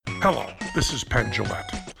Hello, this is Penn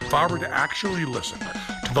Jillette. If I were to actually listen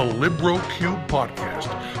to the Libro Cube podcast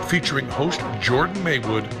featuring host Jordan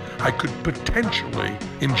Maywood, I could potentially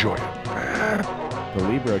enjoy it. The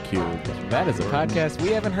Libro Cube. That is a podcast we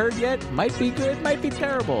haven't heard yet. Might be good, might be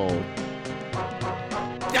terrible.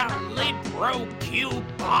 The Libro Cube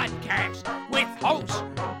podcast with host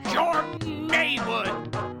Jordan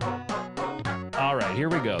Maywood. All right, here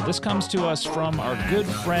we go. This comes to us from our good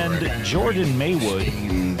friend Jordan Maywood.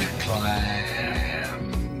 Steamed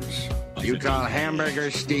clams. You call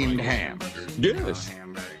hamburgers steamed ham? Yes.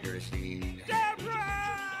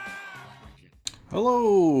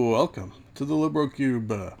 Hello, welcome to the Libro Cube.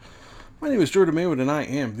 My name is Jordan Maywood, and I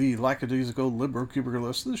am the lackadaisical Libro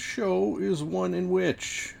Cubiculist. This show is one in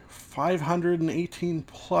which 518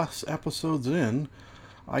 plus episodes in,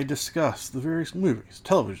 I discuss the various movies,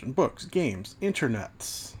 television, books, games,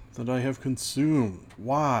 internets that I have consumed.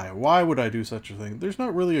 Why? Why would I do such a thing? There's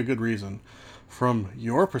not really a good reason from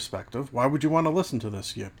your perspective. Why would you want to listen to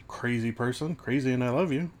this, you crazy person? Crazy and I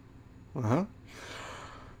love you. I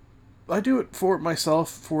do it for myself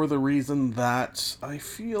for the reason that I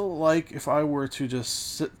feel like if I were to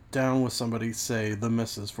just sit down with somebody, say the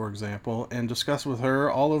missus, for example, and discuss with her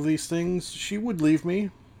all of these things, she would leave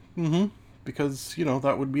me. Because, you know,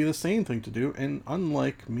 that would be the sane thing to do. And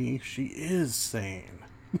unlike me, she is sane.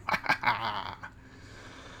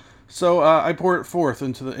 So I pour it forth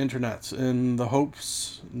into the internet in the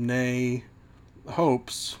hopes,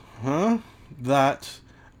 that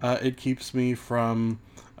it keeps me from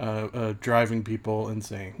driving people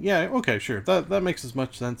insane. Yeah, okay, sure. That makes as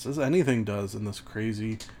much sense as anything does in this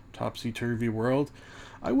crazy, topsy-turvy world.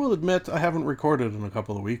 I will admit I haven't recorded in a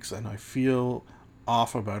couple of weeks, and I feel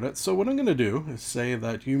off about it. So what I'm going to do is say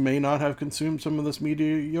that you may not have consumed some of this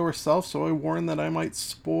media yourself, so I warn that I might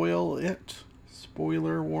spoil it.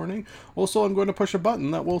 Spoiler warning. Also, I'm going to push a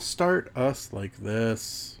button that will start us like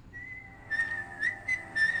this.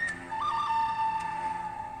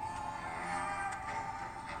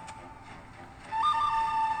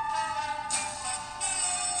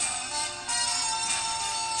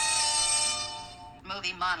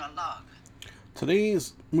 Movie Monologue.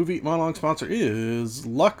 Today's movie monologue sponsor is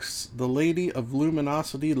Lux, the Lady of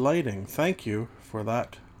Luminosity Lighting. Thank you for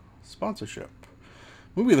that sponsorship.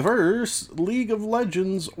 Movie the first, League of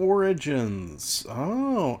Legends Origins.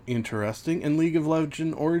 Oh, interesting. In League of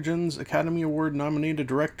Legends Origins, Academy Award nominated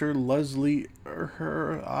director Leslie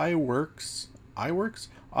Iwerks.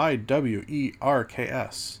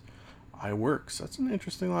 I-W-E-R-K-S. Iwerks. That's an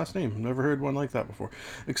interesting last name. Never heard one like that before.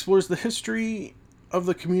 Explores the history of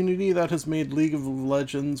the community that has made League of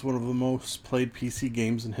Legends one of the most played PC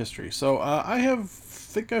games in history. So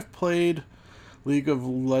think I've played League of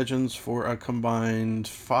Legends for a combined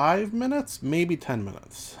 5 minutes, maybe 10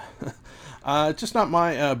 minutes. Just not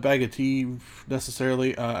my bag of tea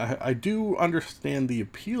necessarily. I do understand the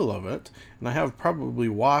appeal of it, and I have probably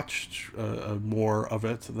watched more of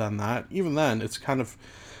it than that. Even then, it's kind of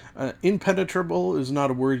impenetrable is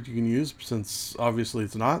not a word you can use, since obviously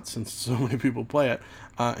it's not, since so many people play it.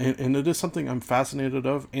 And it is something I'm fascinated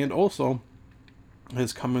of, and also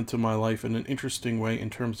has come into my life in an interesting way in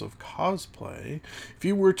terms of cosplay. If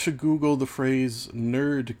you were to Google the phrase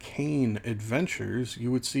Nerd Cane Adventures, you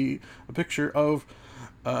would see a picture of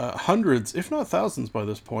hundreds, if not thousands by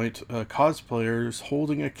this point, cosplayers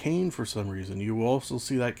holding a cane for some reason. You will also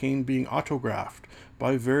see that cane being autographed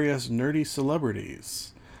by various nerdy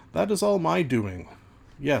celebrities. That is all my doing.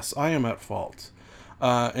 Yes, I am at fault.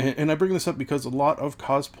 And I bring this up because a lot of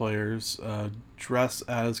cosplayers dress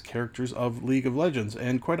as characters of League of Legends.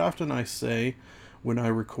 And quite often I say, when I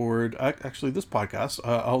record, actually this podcast,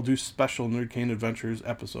 I'll do special Nerd Cane Adventures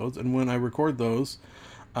episodes. And when I record those,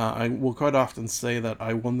 I will quite often say that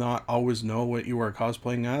I will not always know what you are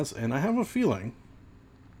cosplaying as. And I have a feeling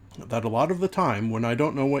that a lot of the time, when I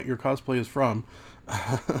don't know what your cosplay is from,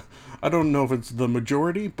 I don't know if it's the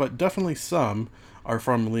majority, but definitely some are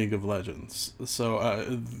from League of Legends.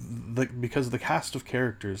 So, because the cast of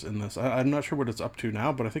characters in this, I'm not sure what it's up to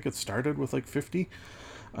now, but I think it started with like 40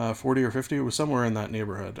 or 50. It was somewhere in that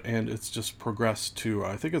neighborhood, and it's just progressed to,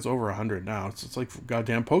 I think it's over 100 now. It's like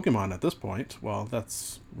goddamn Pokemon at this point. Well,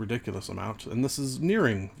 that's a ridiculous amount, and this is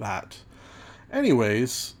nearing that.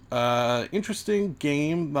 Anyways, interesting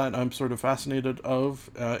game that I'm sort of fascinated of,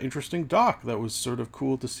 interesting doc that was sort of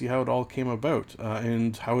cool to see how it all came about,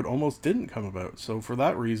 and how it almost didn't come about. So for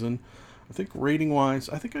that reason, I think rating-wise,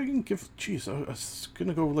 I think I can give, I was going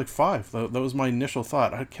to go like 5. That was my initial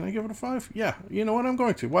thought. Can I give it a 5? Yeah, you know what, I'm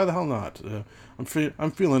going to. Why the hell not? I'm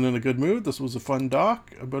feeling in a good mood. This was a fun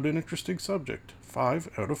doc about an interesting subject.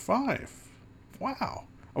 5 out of 5. Wow.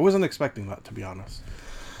 I wasn't expecting that, to be honest.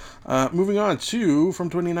 Moving on to, from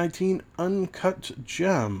 2019, Uncut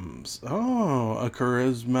Gems. Oh, a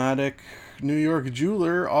charismatic New York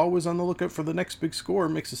jeweler, always on the lookout for the next big score,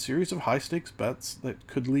 makes a series of high-stakes bets that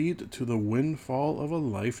could lead to the windfall of a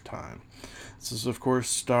lifetime. This is, of course,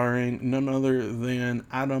 starring none other than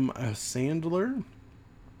Adam Sandler,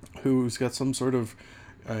 who's got some sort of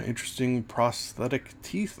interesting prosthetic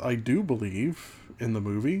teeth, I do believe, in the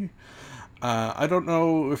movie. I don't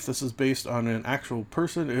know if this is based on an actual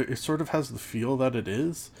person. It sort of has the feel that it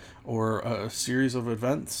is, or a series of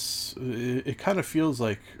events. It kind of feels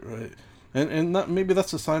like, and that, maybe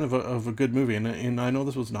that's a sign of a good movie. And I know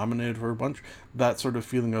this was nominated for a bunch. That sort of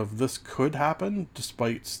feeling of this could happen,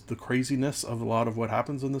 despite the craziness of a lot of what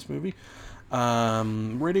happens in this movie.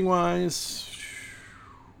 Rating wise,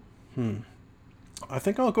 I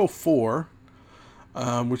think I'll go 4.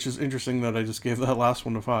 Which is interesting that I just gave that last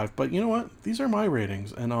one a 5. But you know what? These are my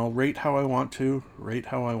ratings, and I'll rate how I want to, rate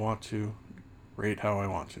how I want to, rate how I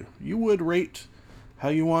want to. You would rate how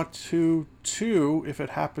you want to, too, if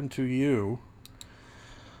it happened to you.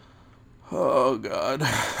 Oh, God.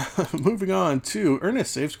 Moving on to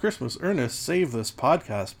Ernest Saves Christmas. Ernest, save this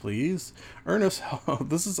podcast, please. Ernest,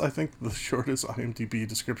 this is, I think, the shortest IMDb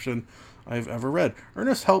description I've ever read.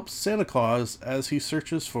 Ernest helps Santa Claus as he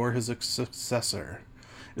searches for his successor.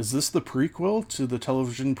 Is this the prequel to the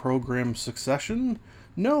television program Succession?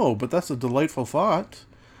 No, but that's a delightful thought.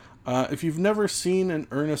 If you've never seen an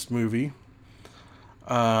Ernest movie,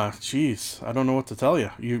 geez, I don't know what to tell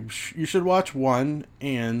you. You should watch one,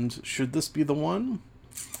 and should this be the one?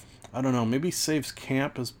 I don't know, maybe Saves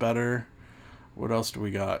Camp is better. What else do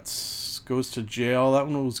we got? Goes to Jail, that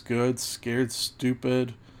one was good. Scared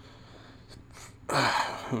Stupid.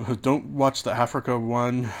 Don't watch the Africa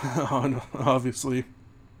one, obviously.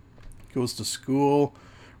 Goes to School,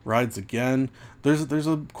 Rides Again. There's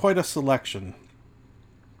quite a selection.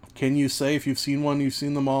 Can you say if you've seen one, you've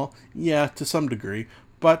seen them all? Yeah, to some degree.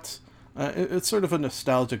 But it's sort of a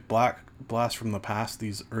nostalgic blast from the past,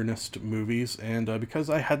 these Ernest movies. And because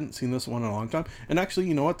I hadn't seen this one in a long time. And actually,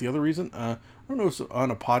 you know what? The other reason, I don't know if it was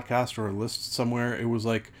on a podcast or a list somewhere, it was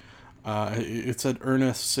like, it said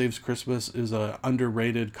Ernest Saves Christmas is a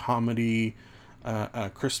underrated comedy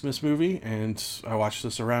Christmas movie, and I watched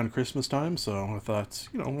this around Christmas time, so I thought,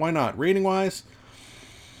 why not? Rating wise,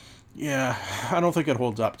 yeah, I don't think it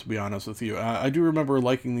holds up, to be honest with you. I do remember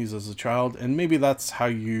liking these as a child, and maybe that's how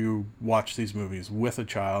you watch these movies, with a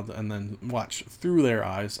child, and then watch through their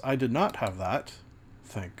eyes. I did not have that,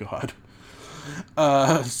 thank God.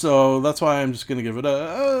 So that's why I'm just going to give it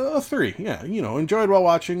a 3. Yeah, enjoyed while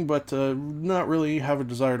watching, but not really have a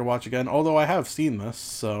desire to watch again, although I have seen this,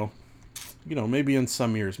 so, maybe in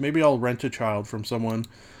some years. Maybe I'll rent a child from someone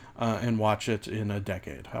and watch it in a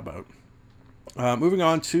decade. How about? Moving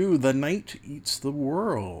on to The Night Eats the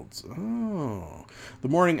World. Oh. The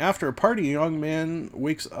morning after a party, a young man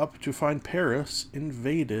wakes up to find Paris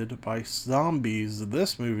invaded by zombies.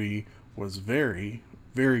 This movie was very,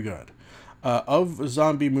 very good. Of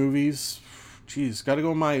zombie movies, geez, gotta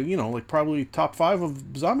go my, probably top 5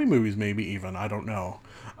 of zombie movies, maybe even, I don't know.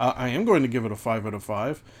 I am going to give it a 5 out of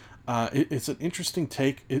 5. It's an interesting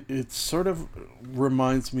take. It sort of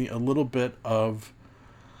reminds me a little bit of,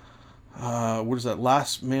 what is that,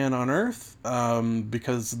 Last Man on Earth?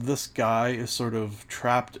 Because this guy is sort of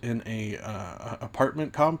trapped in a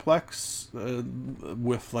apartment complex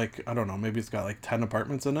with, like, I don't know, maybe it's got like 10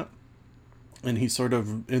 apartments in it. And he's sort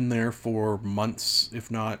of in there for months,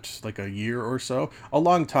 if not like a year or so. A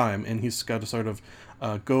long time. And he's got to sort of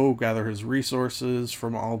go gather his resources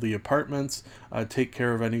from all the apartments, take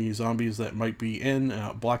care of any zombies that might be in,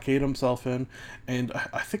 blockade himself in. And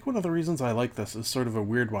I think one of the reasons I like this is sort of a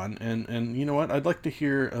weird one. And you know what? I'd like to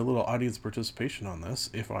hear a little audience participation on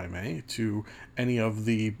this, if I may, to any of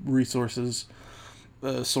the resources,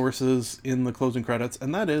 sources in the closing credits.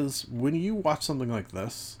 And that is, when you watch something like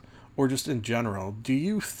this, or just in general, do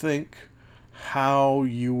you think how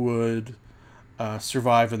you would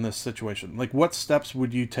survive in this situation? Like, what steps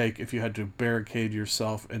would you take if you had to barricade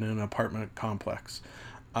yourself in an apartment complex?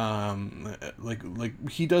 Like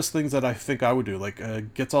he does things that I think I would do,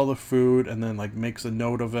 like gets all the food and then like makes a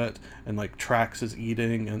note of it and like tracks his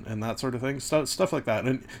eating and that sort of thing, stuff like that,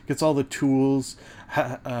 and gets all the tools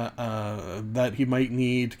that he might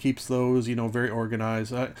need, keeps those very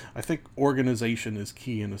organized. I think organization is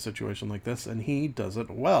key in a situation like this, and he does it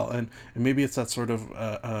well, and maybe it's that sort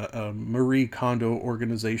of Marie Kondo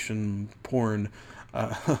organization porn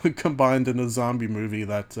combined in a zombie movie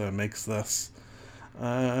that makes this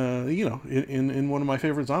in one of my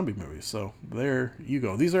favorite zombie movies. So there you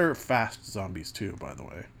go. These are fast zombies too, by the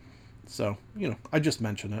way. So, I just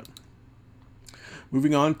mention it.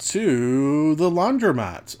 Moving on to The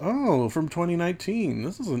Laundromat. Oh, from 2019.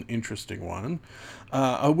 This is an interesting one.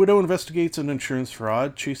 A widow investigates an insurance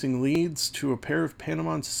fraud, chasing leads to a pair of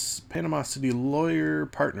Panama City lawyer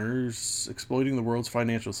partners exploiting the world's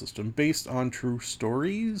financial system, based on true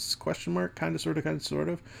stories? Question mark. Kind of, sort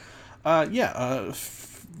of.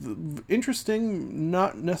 Interesting,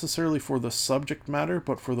 not necessarily for the subject matter,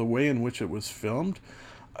 but for the way in which it was filmed.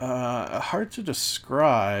 Hard to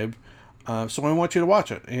describe. So I want you to watch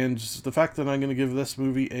it. And the fact that I'm going to give this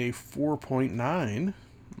movie a 4.9.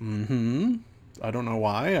 I don't know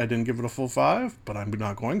why I didn't give it a full 5, but I'm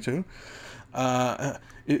not going to.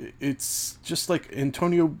 It's just like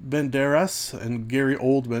Antonio Banderas and Gary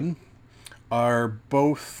Oldman are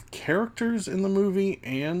both characters in the movie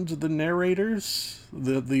and the narrators,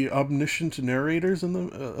 the omniscient narrators in the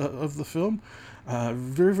of the film.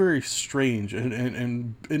 Very, very strange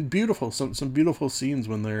and beautiful. Some beautiful scenes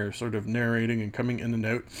when they're sort of narrating and coming in and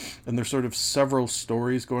out, and there's sort of several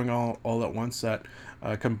stories going all at once that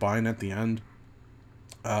combine at the end.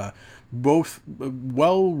 Both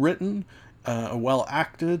well written, well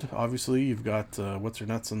acted. Obviously, you've got what's her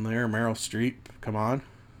nuts in there, Meryl Streep. Come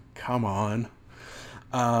on.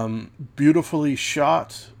 Beautifully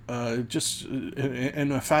shot. Just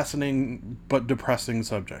and a fascinating but depressing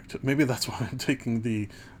subject. Maybe that's why I'm taking the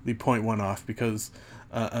 0.1 off, because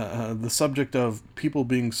the subject of people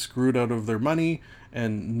being screwed out of their money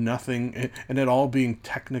and nothing, and it all being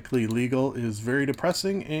technically legal, is very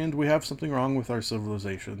depressing, and we have something wrong with our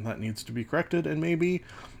civilization that needs to be corrected, and maybe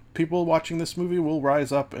people watching this movie will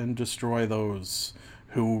rise up and destroy those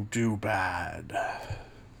who do bad.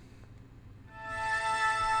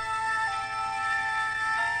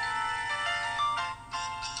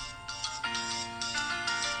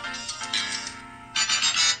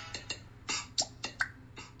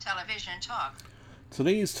 Television talk.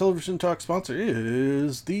 Today's television talk sponsor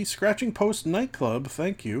is the Scratching Post nightclub.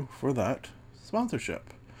 Thank you for that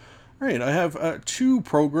sponsorship. All right, I have 2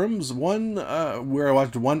 programs, one where I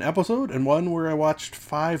watched 1 episode and one where I watched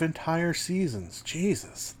 5 entire seasons.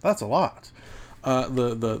 Jesus, that's a lot.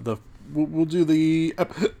 We'll do the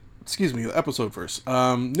the episode first.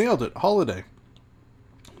 Nailed it. Holiday.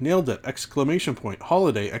 Nailed it! Exclamation point.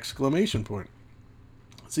 Holiday! Exclamation point.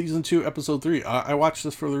 Season 2, episode 3. I watched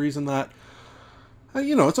this for the reason that,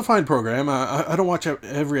 it's a fine program. I don't watch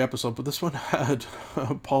every episode, but this one had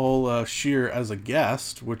Paul Scheer as a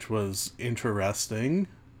guest, which was interesting.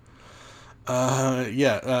 For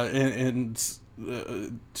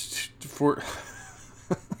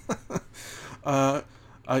I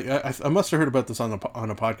must have heard about this on a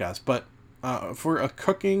podcast, but for a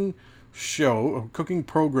cooking show, a cooking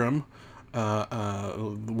program,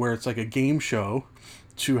 where it's like a game show,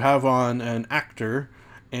 to have on an actor,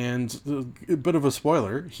 and a bit of a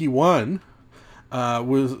spoiler, he won,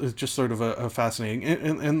 was just sort of a fascinating.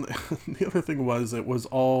 And the other thing was, it was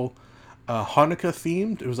all Hanukkah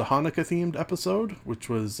themed. It was a Hanukkah themed episode, which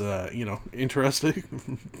was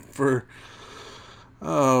interesting for.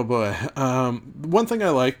 Oh boy. One thing I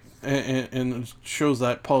like, and shows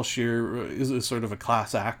that Paul Scheer is sort of a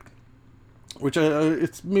class act, which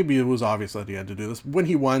it was obvious that he had to do this. When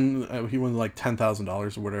he won like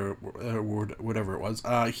 $10,000 or whatever it was.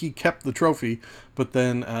 He kept the trophy, but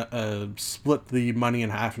then split the money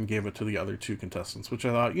in half and gave it to the other 2 contestants, which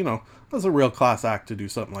I thought, that's a real class act to do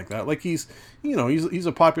something like that. Like he's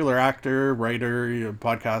a popular actor, writer,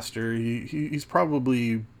 podcaster. He's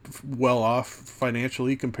probably well off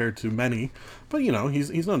financially compared to many, but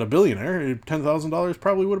he's not a billionaire. $10,000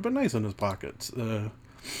 probably would have been nice in his pockets.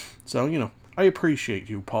 So I appreciate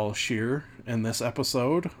you, Paul Scheer, in this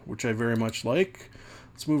episode, which I very much like.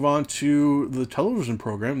 Let's move on to the television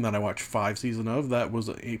program that I watched 5 seasons of. That was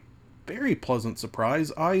a very pleasant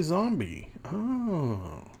surprise, iZombie.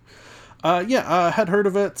 Oh. I had heard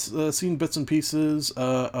of it, seen bits and pieces.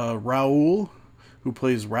 Raul, who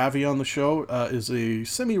plays Ravi on the show, is a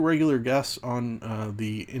semi-regular guest on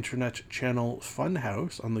the internet channel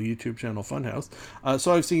Funhaus, on the YouTube channel Funhaus.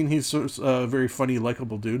 So I've seen he's a very funny,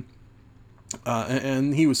 likable dude.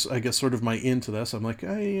 And he was, I guess, sort of my into this. I'm like,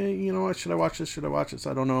 hey, you know what, should I watch this?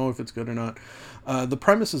 I don't know if it's good or not. The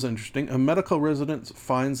premise is interesting. A medical resident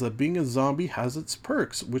finds that being a zombie has its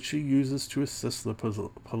perks, which she uses to assist the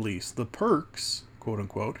police. The perks, quote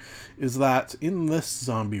unquote, is that in this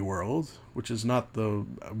zombie world, which is not the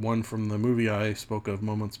one from the movie I spoke of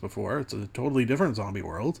moments before, it's a totally different zombie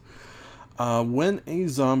world. When a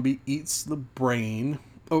zombie eats the brain...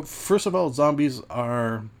 Oh, first of all, zombies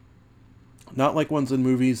are Not like ones in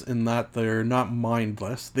movies in that they're not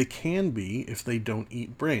mindless. They can be if they don't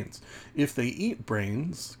eat brains. If they eat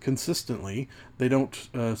brains consistently, they don't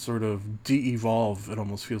sort of de-evolve, it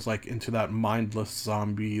almost feels like, into that mindless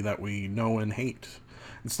zombie that we know and hate.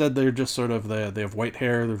 Instead, they're just sort of, they have white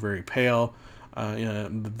hair, they're very pale,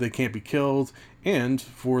 they can't be killed, and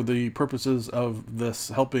for the purposes of this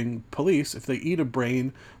helping police, if they eat a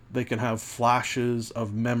brain, they can have flashes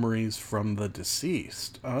of memories from the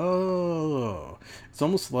deceased. Oh, it's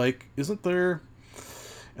almost like, isn't there,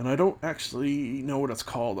 and I don't actually know what it's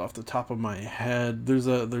called off the top of my head. There's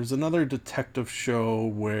another detective show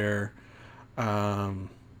where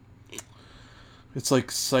it's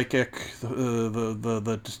like psychic.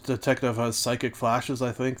 The detective has psychic flashes.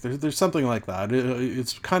 I think there's something like that.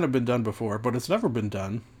 It's kind of been done before, but it's never been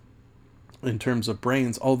done in terms of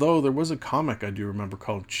brains. Although there was a comic I do remember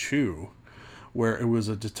called Chew, where it was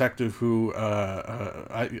a detective who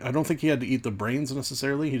I don't think he had to eat the brains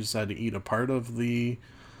necessarily. He just had to eat a part of the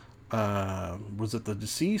was it the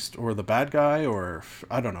deceased or the bad guy, or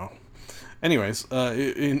I don't know. Anyways,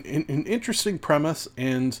 an interesting premise,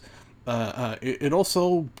 and it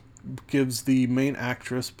also gives the main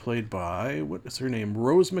actress, played by, what is her name,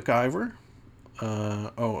 Rose McIver,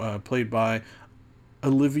 played by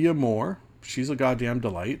Olivia Moore. She's a goddamn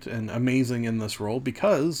delight and amazing in this role,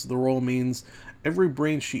 because the role means every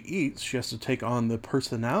brain she eats, she has to take on the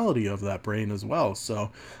personality of that brain as well. So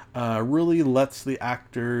really lets the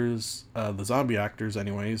actors, the zombie actors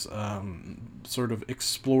anyways, sort of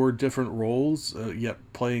explore different roles, yet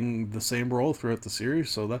playing the same role throughout the series.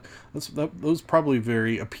 So that was probably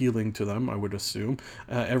very appealing to them, I would assume.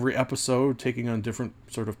 Every episode taking on different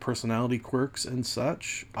sort of personality quirks and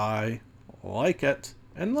such. I like it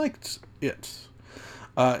and liked it.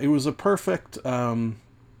 It was a perfect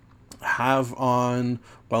have on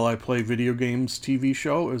while I play video games TV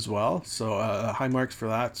show as well. So high marks for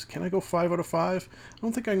that. Can I go 5 out of 5? I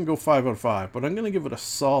don't think I can go 5 out of 5, but I'm going to give it a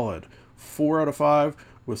solid 4 out of 5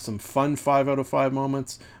 with some fun 5 out of 5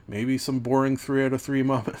 moments, maybe some boring 3 out of 3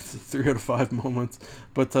 moments, 3 out of 5 moments.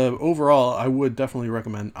 But overall, I would definitely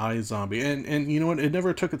recommend iZombie. And you know what? It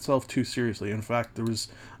never took itself too seriously. In fact, there was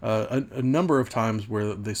a number of times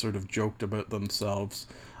where they sort of joked about themselves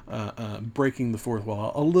breaking the fourth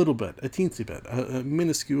wall a little bit, a teensy bit, a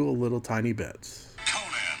minuscule little tiny bit.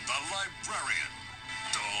 Conan the Librarian.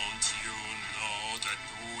 Don't you know the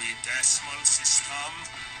Dewey Decimal System?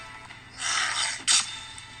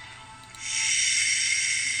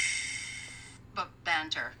 Book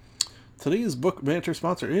banter. Today's book banter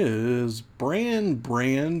sponsor is Brand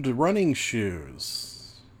Running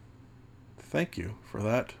Shoes. Thank you for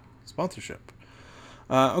that sponsorship.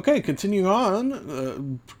 Okay, continuing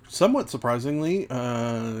on, somewhat surprisingly,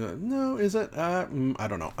 no, is it? I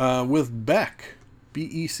don't know. With Bec,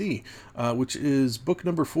 B-E-C, which is book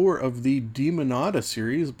number 4 of the Demonata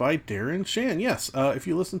series by Darren Shan. Yes, if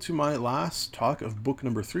you listen to my last talk of book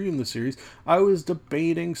number 3 in the series, I was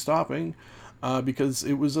debating stopping, because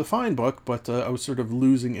it was a fine book, but I was sort of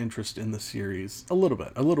losing interest in the series a little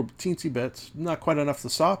teensy bit. Not quite enough to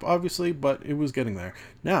stop, obviously, but it was getting there.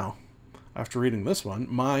 Now, after reading this one,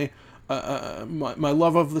 my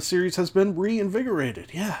love of the series has been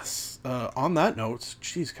reinvigorated. Yes. On that note,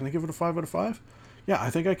 geez, can I give it a 5 out of 5? Yeah, I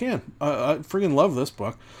think I can. I freaking love this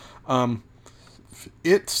book.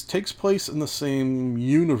 It takes place in the same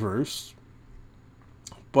universe,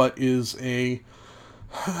 but is a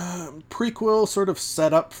prequel sort of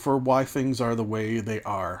setup for why things are the way they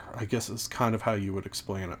are, I guess is kind of how you would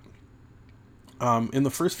explain it. In the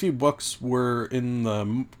first few books, we're in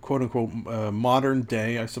the quote-unquote modern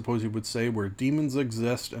day, I suppose you would say, where demons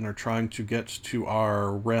exist and are trying to get to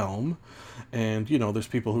our realm. And, you know, there's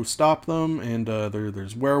people who stop them, and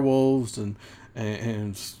there's werewolves, and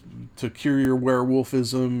to cure your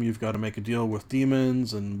werewolfism, you've got to make a deal with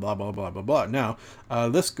demons, and blah, blah, blah, blah, blah. Now,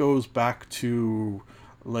 this goes back to,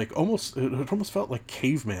 like, it almost felt like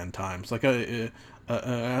caveman times. Like, it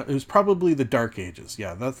was probably the Dark Ages.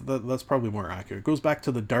 Yeah, that's probably more accurate. It goes back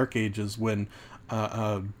to the Dark Ages when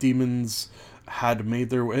demons had made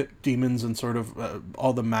their way, demons and sort of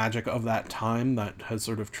all the magic of that time that has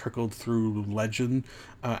sort of trickled through legend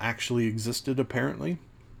actually existed, apparently.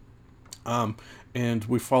 And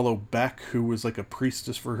we follow Bec, who was like a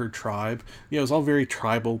priestess for her tribe. Yeah, it was all very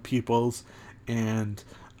tribal peoples, and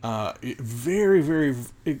very, very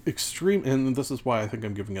extreme, and this is why I think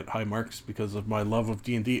I'm giving it high marks, because of my love of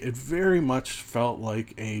D&D. It very much felt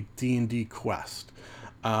like a D&D quest,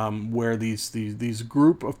 where these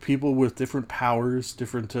group of people with different powers,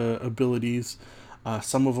 different abilities,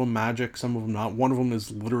 Some of them magic, some of them not. One of them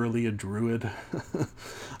is literally a druid.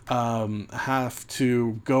 Have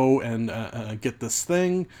to go and get this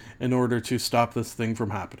thing in order to stop this thing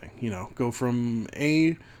from happening. Go from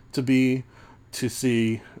A to B to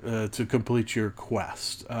C to complete your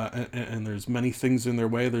quest. And there's many things in their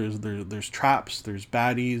way. There's traps, there's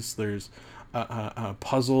baddies, there's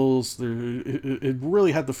puzzles. It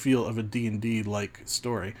really had the feel of a D&D like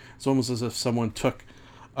story. It's almost as if someone took,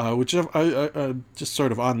 which I just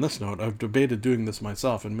sort of on this note, I've debated doing this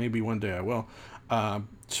myself, and maybe one day I will.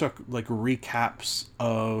 Took like recaps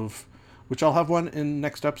of, which I'll have one in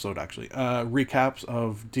next episode actually, recaps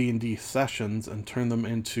of D&D sessions and turn them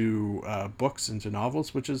into books, into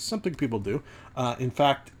novels, which is something people do. In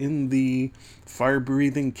fact, in the Fire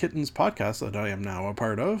Breathing Kittens podcast that I am now a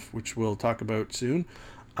part of, which we'll talk about soon,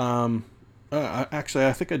 actually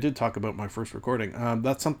I think I did talk about my first recording.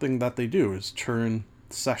 That's something that they do, is turn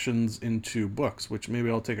sessions into books, which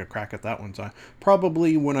maybe I'll take a crack at that one time.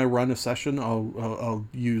 Probably when I run a session, I'll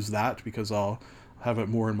use that, because I'll have it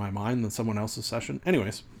more in my mind than someone else's session.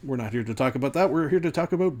 Anyways, we're not here to talk about that. We're here to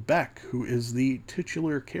talk about Bec, who is the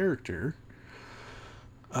titular character.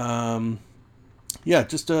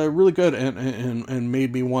 Just really good and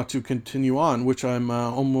made me want to continue on, which I'm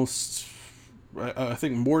almost, I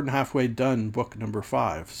think, more than halfway done book number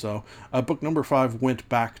 5. So book number 5 went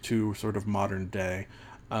back to sort of modern day.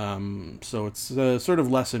 So it's sort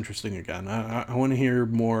of less interesting again. I want to hear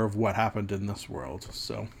more of what happened in this world.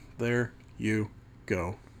 So there you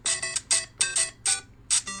go.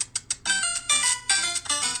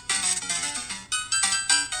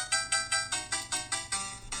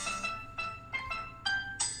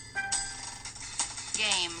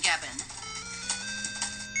 Game Gabbin.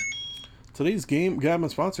 Today's game Gabbin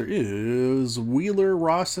sponsor is Wheeler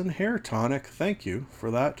Ross and Hair Tonic. Thank you for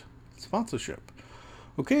that sponsorship.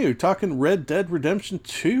 Okay, we're talking Red Dead Redemption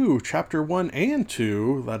 2, Chapter 1 and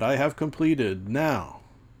 2 that I have completed. Now,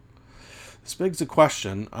 this begs a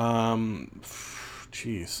question.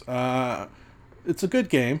 It's a good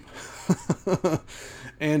game.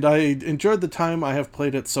 And I enjoyed the time I have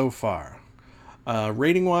played it so far.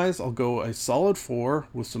 Rating-wise, I'll go a solid 4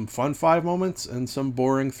 with some fun 5 moments and some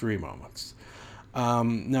boring 3 moments.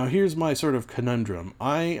 Now, here's my sort of conundrum.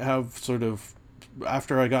 I have sort of,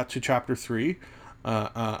 after I got to Chapter 3,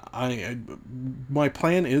 my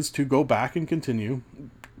plan is to go back and continue,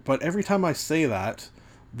 but every time I say that,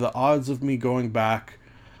 the odds of me going back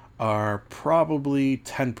are probably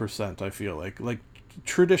 10%, I feel like. Like,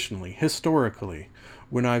 traditionally, historically,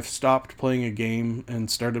 when I've stopped playing a game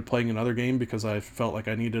and started playing another game because I felt like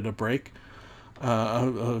I needed a break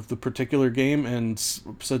of the particular game, and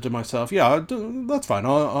said to myself, yeah, that's fine,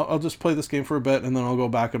 I'll just play this game for a bit and then I'll go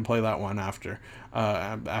back and play that one after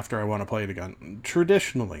I want to play it again.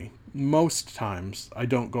 Traditionally, most times I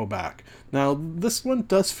don't go back. Now this one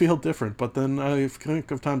does feel different, but then I think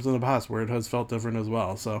of times in the past where it has felt different as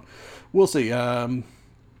well, so we'll see. I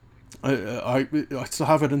still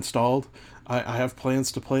have it installed. I have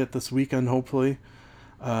plans to play it this weekend, hopefully.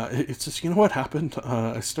 It's just, you know what happened?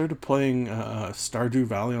 I started playing Stardew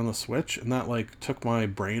Valley on the Switch, and that like took my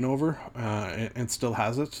brain over, and still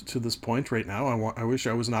has it to this point right now. I wish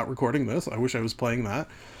I was not recording this. I wish I was playing that.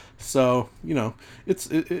 So,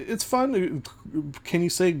 it's fun. Can you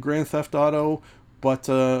say Grand Theft Auto, but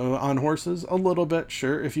on horses? A little bit,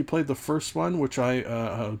 sure. If you played the first one, which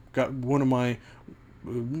I got one of my,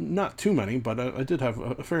 not too many, but I did have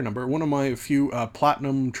a fair number. One of my few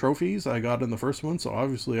platinum trophies I got in the first one, so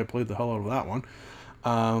obviously I played the hell out of that one.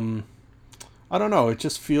 I don't know, it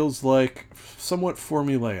just feels like somewhat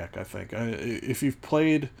formulaic, I think. If you've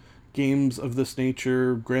played games of this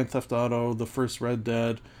nature, Grand Theft Auto, the first Red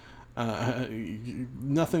Dead,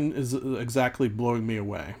 nothing is exactly blowing me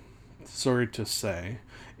away. Sorry to say.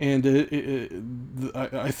 And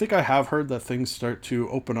I think I have heard that things start to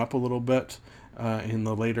open up a little bit in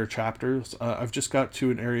the later chapters. I've just got to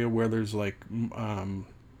an area where there's like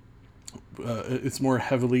it's more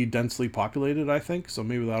heavily, densely populated, I think, so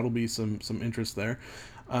maybe that'll be some interest there.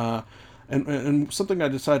 And something I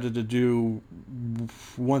decided to do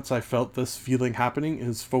once I felt this feeling happening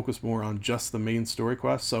is focus more on just the main story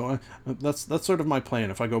quest. So that's sort of my plan.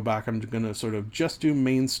 If I go back, I'm going to sort of just do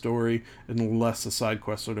main story unless the side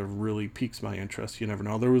quest sort of really piques my interest. You never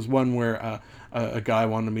know. There was one where a guy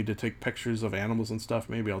wanted me to take pictures of animals and stuff.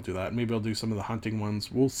 Maybe I'll do that. Maybe I'll do some of the hunting ones.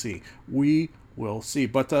 We'll see. We'll see.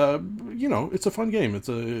 But it's a fun game. It's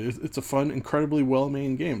a fun, incredibly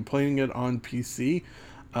well-made game. Playing it on PC,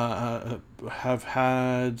 have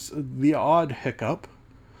had the odd hiccup.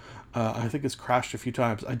 I think it's crashed a few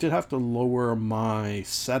times. I did have to lower my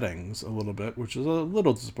settings a little bit, which is a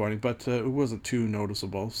little disappointing, but it wasn't too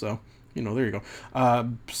noticeable. So, there you go.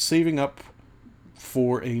 Saving up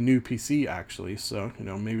for a new PC, actually. So,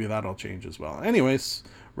 maybe that'll change as well. Anyways,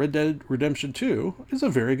 Red Dead Redemption 2 is a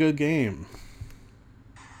very good game.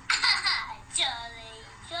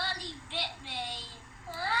 Charlie bit me.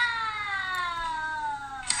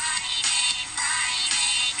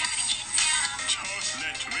 Just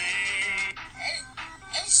let me.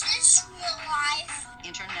 Is this real life?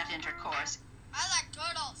 Internet intercourse. I like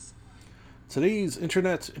turtles. Today's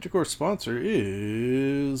Internet Intercourse sponsor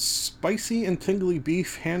is Spicy and Tingly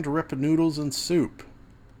Beef Hand-Rep Noodles and Soup.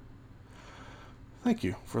 Thank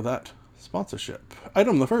you for that sponsorship.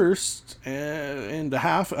 Item the first and a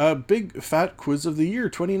half, Big Fat Quiz of the Year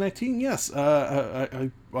 2019. Yes,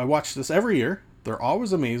 I watch this every year. They're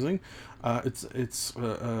always amazing. It's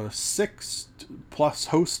 6+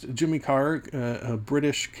 host Jimmy Carr, a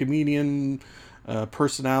British comedian,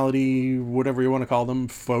 personality, whatever you want to call them,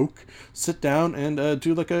 folk, sit down and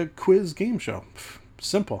do like a quiz game show.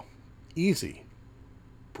 Simple, easy,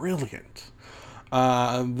 brilliant.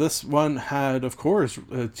 This one had, of course,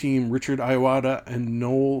 team Richard Iwata and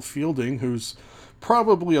Noel Fielding, who's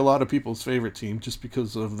probably a lot of people's favorite team just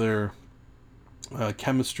because of their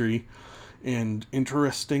chemistry and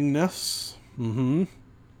interestingness.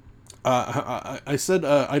 I said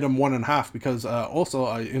item 1.5 because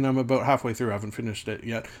and I'm about halfway through, I haven't finished it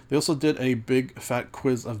yet. They also did a Big Fat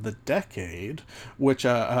Quiz of the Decade, which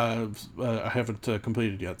I haven't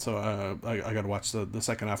completed yet, so I got to watch the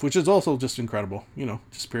second half, which is also just incredible.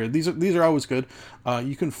 Just period. These are always good.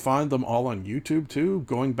 You can find them all on YouTube too,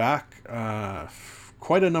 going back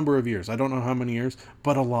quite a number of years. I don't know how many years,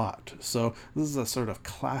 but a lot. So this is a sort of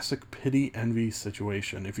classic pity-envy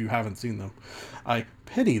situation if you haven't seen them. I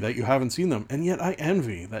pity that you haven't seen them, and yet I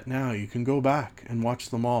envy that now you can go back and watch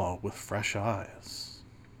them all with fresh eyes.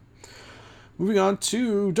 Moving on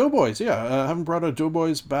to Doughboys. Yeah, I haven't brought a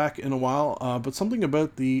Doughboys back in a while, but something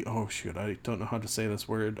about the... Oh, shoot, I don't know how to say this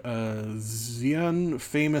word. Xi'an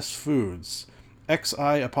Famous Foods.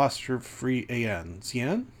 Xi'An.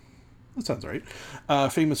 Xi'an? That sounds right.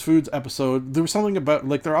 Famous Foods episode. There was something about,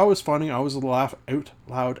 like, they're always funny. I always laugh out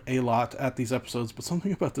loud a lot at these episodes, but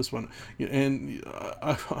something about this one, and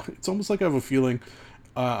it's almost like I have a feeling.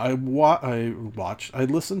 I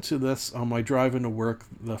listened to this on my drive into work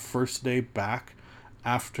the first day back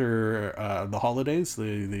after the holidays,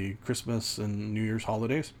 the Christmas and New Year's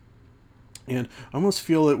holidays, and I almost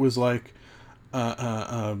feel it was like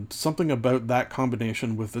something about that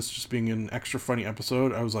combination with this just being an extra funny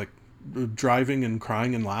episode. I was like driving and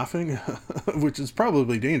crying and laughing, which is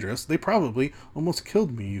probably dangerous. They probably almost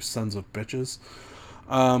killed me, you sons of bitches.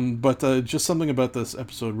 But just something about this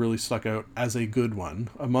episode really stuck out as a good one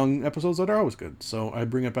among episodes that are always good. So I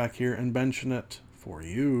bring it back here and mention it for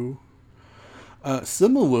you.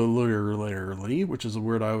 Similarly, which is a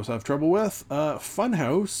word I always have trouble with,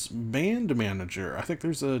 Funhaus Band Manager. I think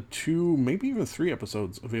there's 2, maybe even 3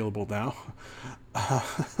 episodes available now.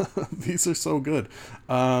 These are so good.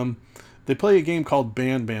 They play a game called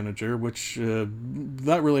Band Manager, which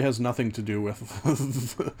that really has nothing to do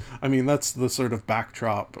with... I mean, that's the sort of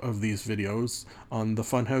backdrop of these videos on the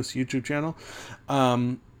Funhaus YouTube channel.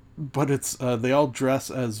 But it's they all dress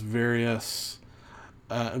as various...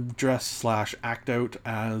 dress/act out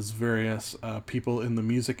as various people in the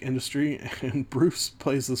music industry, and Bruce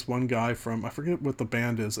plays this one guy from, I forget what the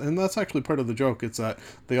band is, and that's actually part of the joke. It's that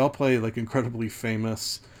they all play like incredibly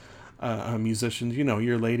famous musicians,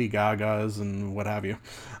 your Lady Gagas and what have you,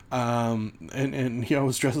 and he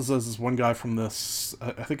always dresses as this one guy from this,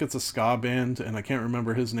 I think it's a ska band, and I can't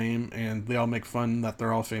remember his name, and they all make fun that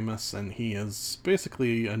they're all famous, and he is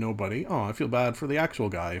basically a nobody. I feel bad for the actual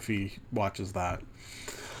guy if he watches that.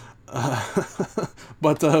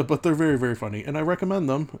 But they're very, very funny, and I recommend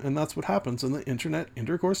them, and that's what happens in the Internet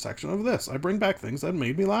Intercourse section of this. I bring back things that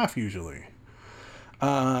made me laugh, usually.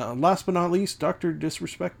 Last but not least, Dr.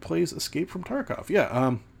 Disrespect plays Escape from Tarkov.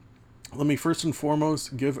 Let me first and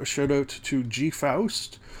foremost give a shout out to G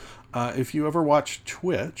Faust. If you ever watch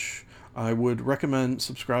Twitch, I would recommend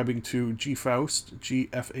subscribing to G Faust,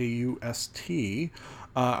 Gfaust.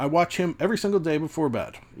 I watch him every single day before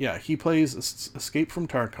bed. Yeah, he plays Escape from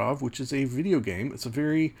Tarkov, which is a video game. It's a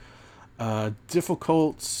very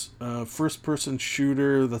difficult first-person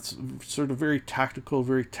shooter that's sort of very tactical,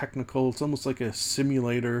 very technical. It's almost like a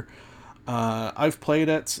simulator. I've played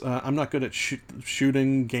it. I'm not good at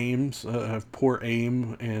shooting games. I have poor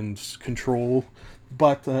aim and control.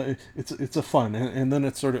 but it's a fun, and then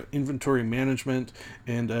it's sort of inventory management,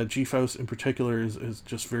 and G-Faust in particular is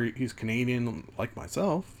just he's Canadian like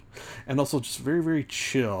myself, and also just very, very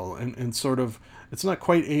chill, and sort of, it's not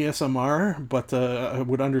quite ASMR, but I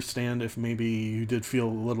would understand if maybe you did feel a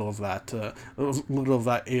little of that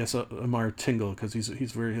ASMR tingle, because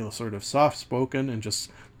he's very sort of soft spoken and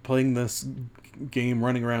just playing this game,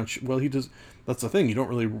 running around. Well, he does. That's the thing. You don't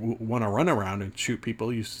really want to run around and shoot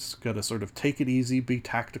people. You just got to sort of take it easy, be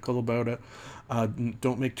tactical about it.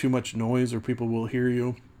 Don't make too much noise, or people will hear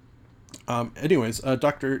you. Anyways,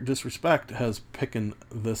 Dr. Disrespect has picking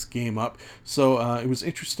this game up, so it was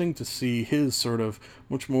interesting to see his sort of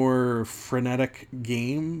much more frenetic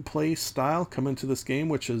gameplay style come into this game,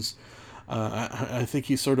 which is, I think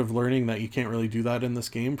he's sort of learning that you can't really do that in this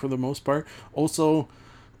game for the most part. Also,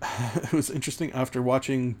 it was interesting after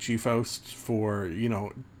watching G-Faust for,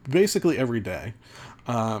 basically every day,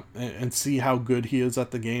 and see how good he is at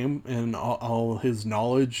the game, and all his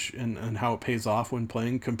knowledge, and how it pays off when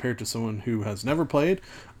playing compared to someone who has never played.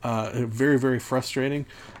 Very, very frustrating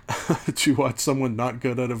to watch someone not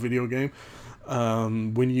good at a video game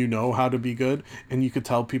when you know how to be good. And you could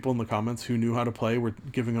tell people in the comments who knew how to play were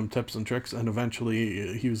giving him tips and tricks, and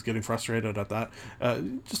eventually he was getting frustrated at that.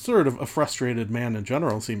 Just sort of a frustrated man in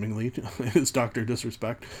general, seemingly, is Dr.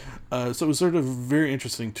 Disrespect. So it was sort of very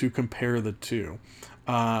interesting to compare the two.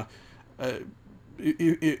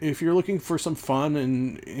 If you're looking for some fun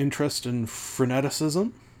and interest and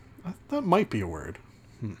freneticism, that might be a word.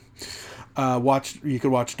 You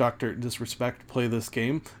could watch Dr. Disrespect play this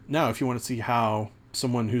game. Now, if you want to see how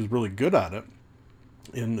someone who's really good at it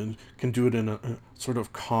and can do it in a sort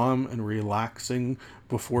of calm and relaxing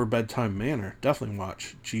before bedtime manner, definitely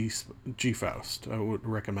watch G-Faust. I would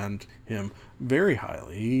recommend him very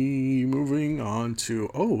highly. Moving on to,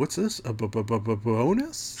 what's this? A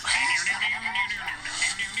bonus?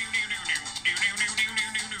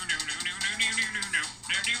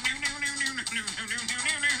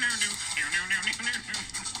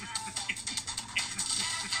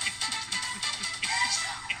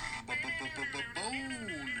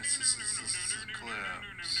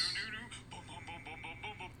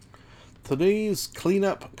 Today's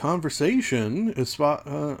cleanup conversation is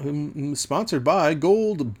sponsored by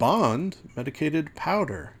Gold Bond Medicated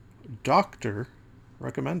Powder. Doctor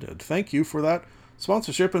recommended. Thank you for that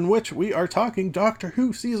sponsorship, in which we are talking Doctor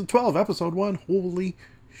Who Season 12, Episode 1. Holy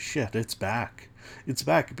shit, it's back. It's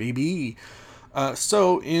back, baby.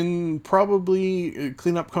 So in probably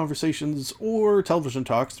cleanup conversations or television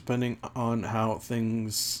talks, depending on how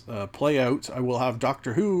things play out, I will have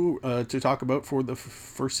Doctor Who to talk about for the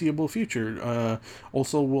foreseeable future.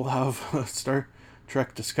 Also, we'll have Star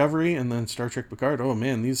Trek Discovery and then Star Trek Picard. Oh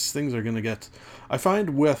man, these things are going to get... I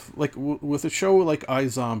find with a show like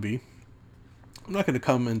iZombie, I'm not going to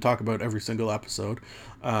come and talk about every single episode.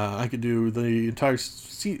 I could do the entire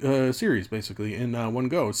series, basically, in one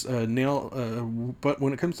go. But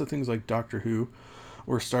when it comes to things like Doctor Who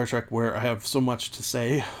or Star Trek, where I have so much to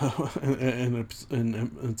say and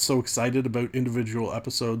so excited about individual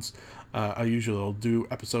episodes, I usually will do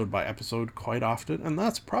episode by episode quite often, and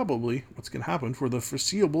that's probably what's going to happen for the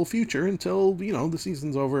foreseeable future until, the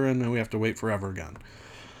season's over and then we have to wait forever again.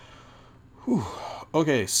 Whew.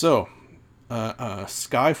 Okay, so...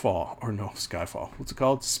 Skyfall, what's it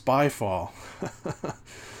called? Spyfall.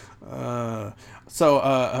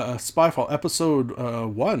 Spyfall, episode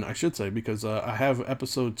 1, I should say, because I have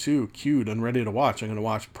episode 2 queued and ready to watch. I'm going to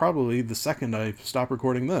watch probably the second I stop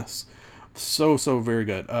recording this. So very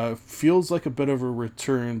good. Feels like a bit of a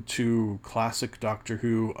return to classic Doctor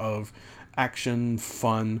Who of action,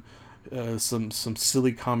 fun, some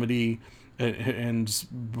silly comedy, and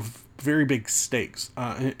very big stakes.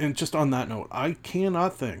 And just on that note, I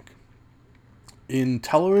cannot think in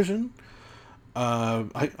television, how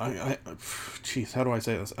do I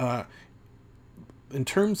say this? In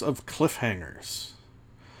terms of cliffhangers,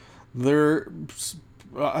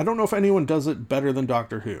 I don't know if anyone does it better than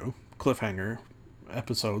Doctor Who, cliffhanger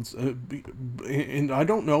episodes. And I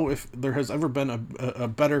don't know if there has ever been a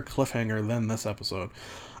better cliffhanger than this episode.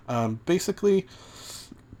 Basically,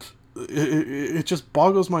 it just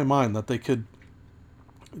boggles my mind that they could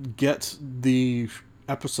get the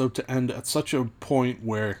episode to end at such a point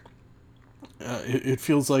where it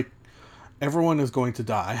feels like everyone is going to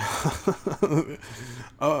die.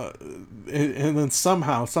 And then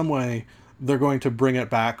somehow, some way, they're going to bring it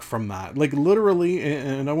back from that. Like, literally,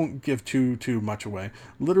 and I won't give too much away,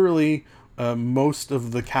 literally, most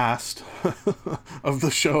of the cast of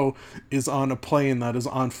the show is on a plane that is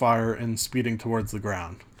on fire and speeding towards the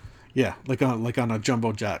ground. Yeah, like on a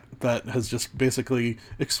jumbo jet that has just basically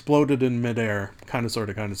exploded in midair, kind of, sort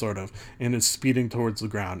of, and is speeding towards the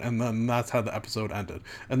ground. And then that's how the episode ended.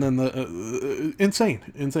 And then the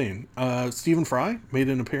insane. Stephen Fry made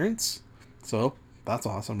an appearance, so that's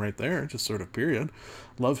awesome right there. Just sort of period.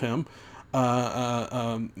 Love him.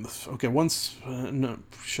 Okay, once, no,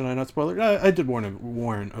 should I not spoil it? I did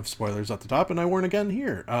warn of spoilers at the top, and I warn again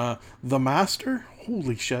here. The Master,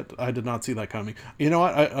 holy shit, I did not see that coming. You know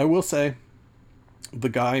what, I will say, the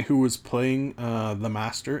guy who was playing the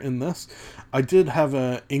Master in this, I did have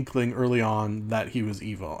an inkling early on that he was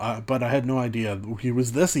evil, but I had no idea he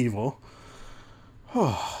was this evil.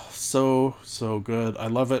 Oh, so good. I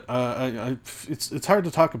love it. It's hard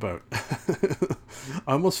to talk about.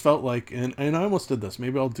 I almost felt like, and I almost did this.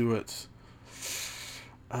 Maybe I'll do it.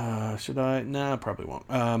 Should I? Nah, probably won't.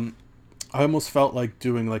 I almost felt like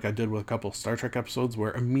doing like I did with a couple of Star Trek episodes,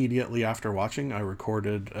 where immediately after watching, I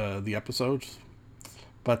recorded the episodes.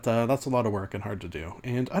 But that's a lot of work and hard to do,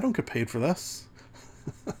 and I don't get paid for this.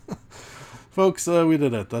 Folks, we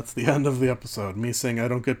did it. That's the end of the episode. Me saying I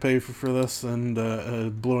don't get paid for this and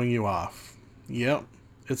blowing you off. Yep.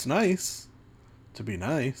 It's nice to be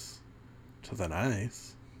nice to the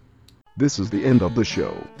nice. This is the end of the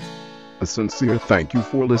show. A sincere thank you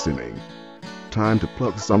for listening. Time to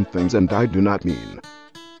plug some things, and I do not mean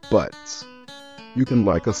butts. You can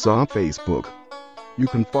like us on Facebook. You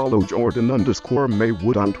can follow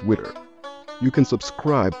Jordan_Maywood on Twitter. You can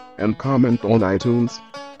subscribe and comment on iTunes.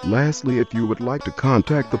 Lastly, if you would like to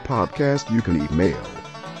contact the podcast, you can email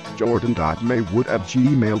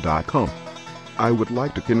jordan.maywood@gmail.com. I would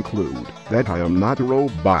like to conclude that I am not a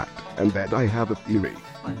robot and that I have a theory.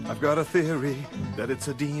 I've got a theory that it's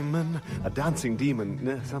a demon, a dancing demon.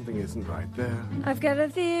 Nah, something isn't right there. I've got a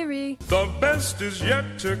theory. The best is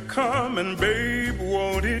yet to come, and babe,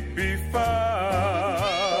 won't it be fine?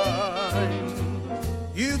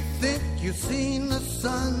 You think you've seen the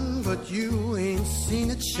sun, but you ain't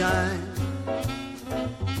seen it shine.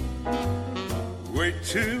 Wait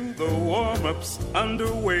till the warm-up's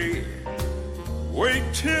underway. Wait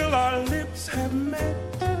till our lips have met.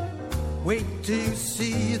 Wait till you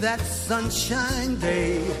see that sunshine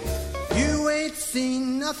day. You ain't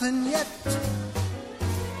seen nothing yet.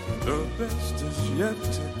 The best is yet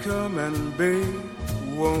to come, and babe,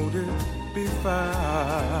 won't it be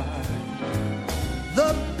fine?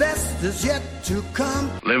 The best is yet to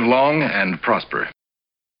come. Live long and prosper.